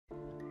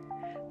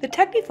The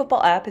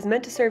TechniFootball app is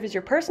meant to serve as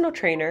your personal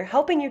trainer,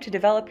 helping you to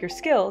develop your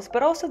skills,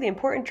 but also the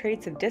important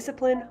traits of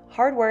discipline,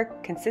 hard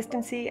work,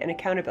 consistency, and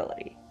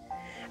accountability.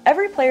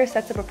 Every player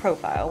sets up a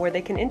profile where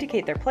they can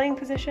indicate their playing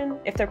position.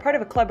 If they're part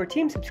of a club or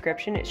team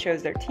subscription, it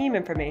shows their team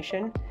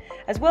information,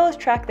 as well as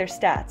track their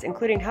stats,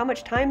 including how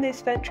much time they've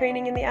spent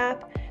training in the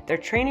app, their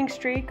training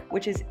streak,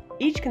 which is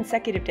each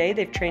consecutive day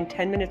they've trained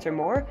 10 minutes or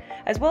more,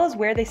 as well as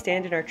where they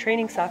stand in our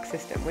training sock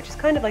system, which is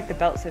kind of like the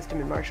belt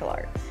system in martial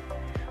arts.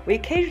 We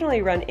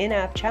occasionally run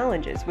in-app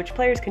challenges, which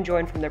players can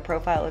join from their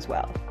profile as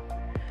well.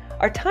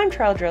 Our time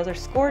trial drills are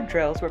scored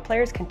drills where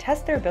players can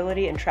test their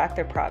ability and track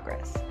their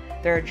progress.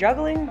 There are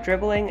juggling,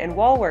 dribbling, and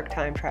wall work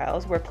time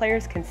trials where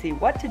players can see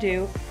what to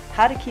do,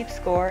 how to keep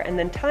score, and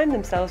then time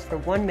themselves for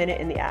 1 minute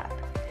in the app.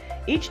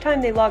 Each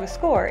time they log a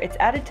score, it's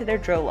added to their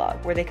drill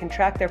log where they can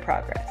track their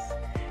progress.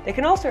 They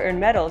can also earn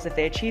medals if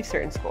they achieve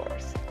certain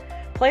scores.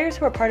 Players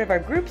who are part of our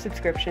group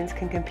subscriptions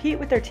can compete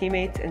with their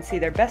teammates and see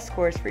their best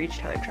scores for each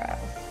time trial.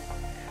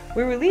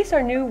 We release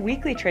our new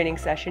weekly training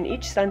session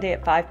each Sunday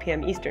at 5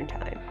 p.m. Eastern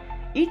Time.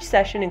 Each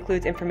session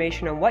includes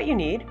information on what you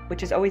need,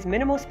 which is always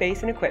minimal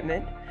space and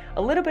equipment,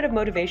 a little bit of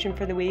motivation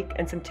for the week,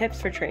 and some tips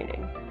for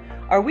training.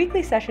 Our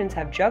weekly sessions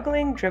have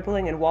juggling,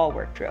 dribbling, and wall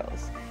work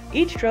drills.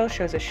 Each drill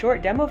shows a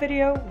short demo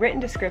video,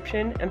 written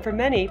description, and for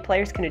many,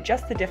 players can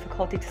adjust the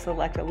difficulty to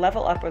select a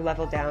level up or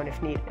level down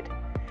if needed.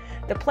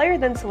 The player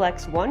then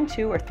selects 1,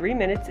 2, or 3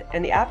 minutes,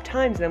 and the app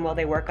times them while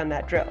they work on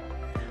that drill.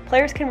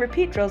 Players can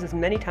repeat drills as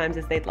many times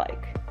as they'd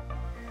like.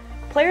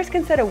 Players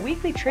can set a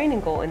weekly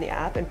training goal in the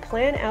app and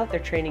plan out their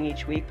training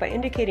each week by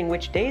indicating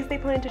which days they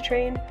plan to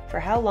train,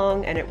 for how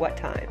long, and at what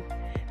time.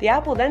 The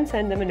app will then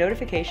send them a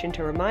notification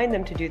to remind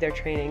them to do their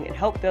training and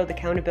help build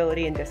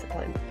accountability and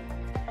discipline.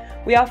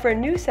 We offer a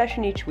new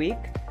session each week.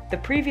 The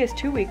previous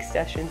 2 weeks'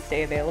 sessions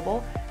stay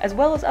available, as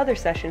well as other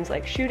sessions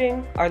like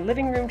shooting, our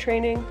living room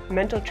training,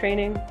 mental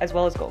training, as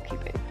well as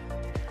goalkeeping.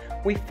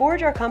 We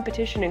forge our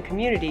competition and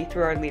community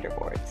through our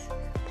leaderboards.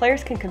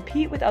 Players can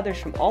compete with others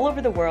from all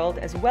over the world,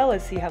 as well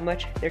as see how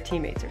much their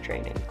teammates are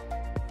training.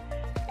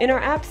 In our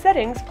app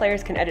settings,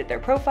 players can edit their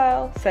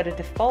profile, set a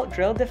default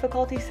drill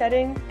difficulty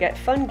setting, get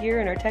fun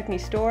gear in our Techni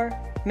store,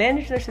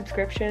 manage their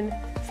subscription,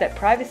 set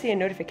privacy and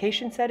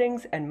notification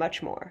settings, and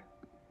much more.